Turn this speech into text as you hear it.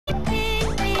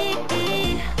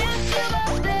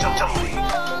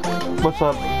What's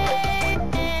up?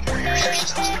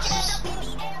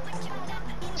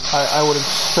 I would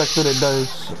expect that it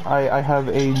does. I have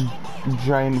a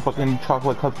giant fucking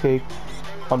chocolate cupcake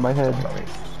on my head.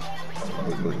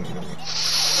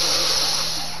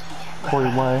 Corey,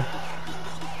 why?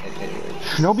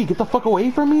 Shinobi, get the fuck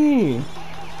away from me!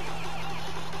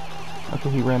 Okay,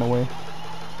 he ran away.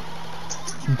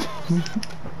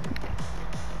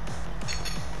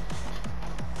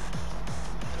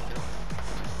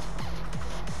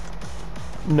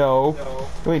 No.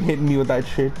 You ain't hitting me with that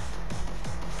shit.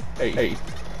 Hey.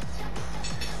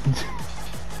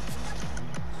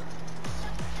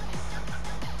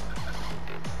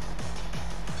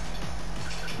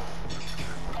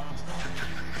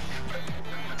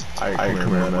 I come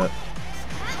here,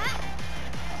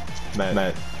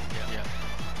 Matt.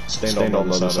 Stand on the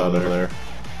other side over there.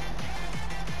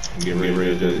 Get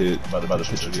ready to hit by the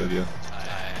picture video.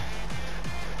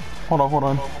 Hold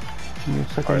on. Give me a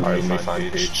second. Alright, let me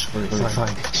find H. Let me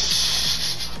find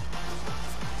H.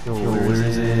 Yo, where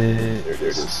is it? There it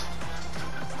is.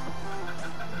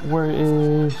 Where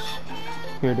is...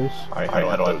 Here it is. Alright, how do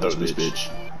I throw this bitch?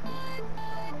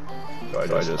 Do I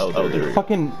just... Oh, there it is.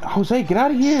 Fucking... Jose, get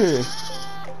out of here!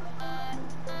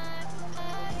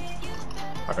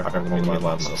 I'm gonna line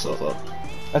myself up.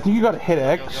 I think you gotta hit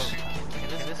X.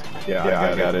 Yeah,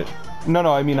 I got it.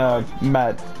 No, I mean,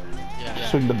 Matt.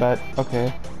 Swing the bat.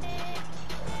 Okay.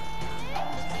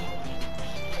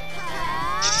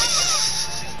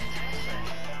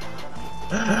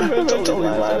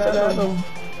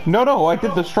 No, I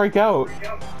did the strikeout.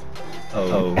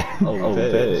 Oh,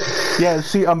 bet. Yeah,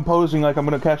 see, I'm posing like I'm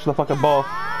gonna catch the fucking ball.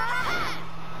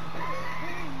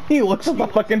 He looks at the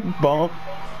fucking ball.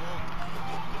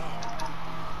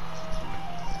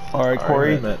 Alright,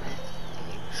 Corey. Right,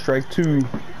 Strike 2.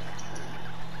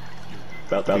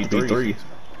 About to be 3.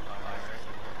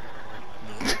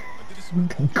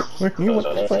 Corey, what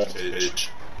the fuck?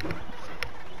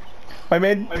 My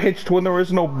man pitched when there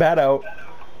was no bat out.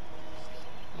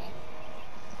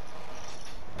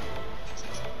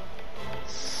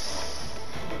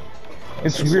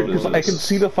 It's weird because I can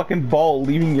see the fucking ball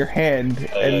leaving your hand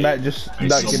and Matt just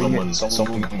not getting it.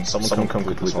 Someone come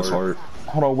quickly this heart.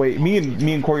 Hold on, wait. Me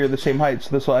and Corey are the same height,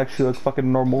 so this will actually look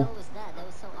fucking normal.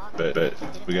 Bet.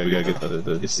 We gotta get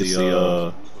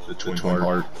the twin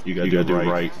heart. You gotta do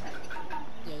right.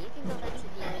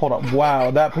 Hold on.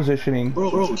 Wow, that positioning.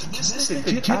 Bro,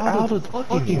 get out of the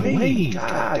fucking way.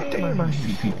 God damn, I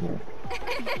hate people.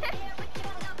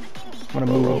 I'm gonna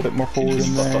move a little bit more forward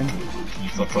in there. You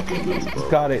fucking move, bro.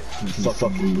 Got it. You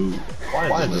fucking move.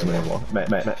 Why is this man walking?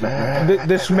 Matt.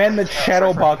 This man that's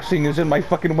shadow boxing is in my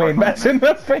fucking way. Matt's in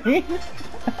the face.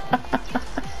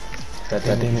 That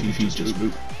damn it, he's just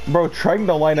moved. Bro, trying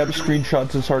to line up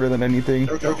screenshots is harder than anything.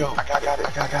 There we go. I got it.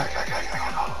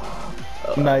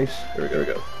 Nice. There we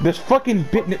go. This fucking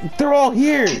bit. They're all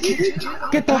here.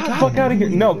 Get the fuck out of here.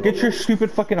 No, get your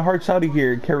stupid fucking hearts out of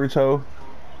here, Karuto.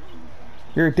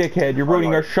 You're a dickhead. You're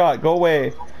ruining our shot. Go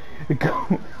away.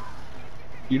 Go.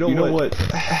 You know what?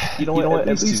 At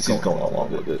least he's going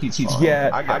along with it. He's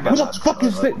yeah. Who the fuck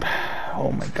is that?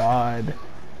 Oh my god.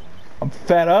 I'm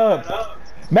fed up.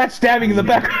 Matt stabbing in the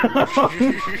background.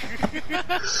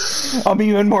 I'm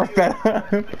even more fed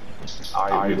up.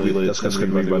 Alright, that's gonna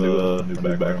be my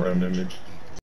new background image.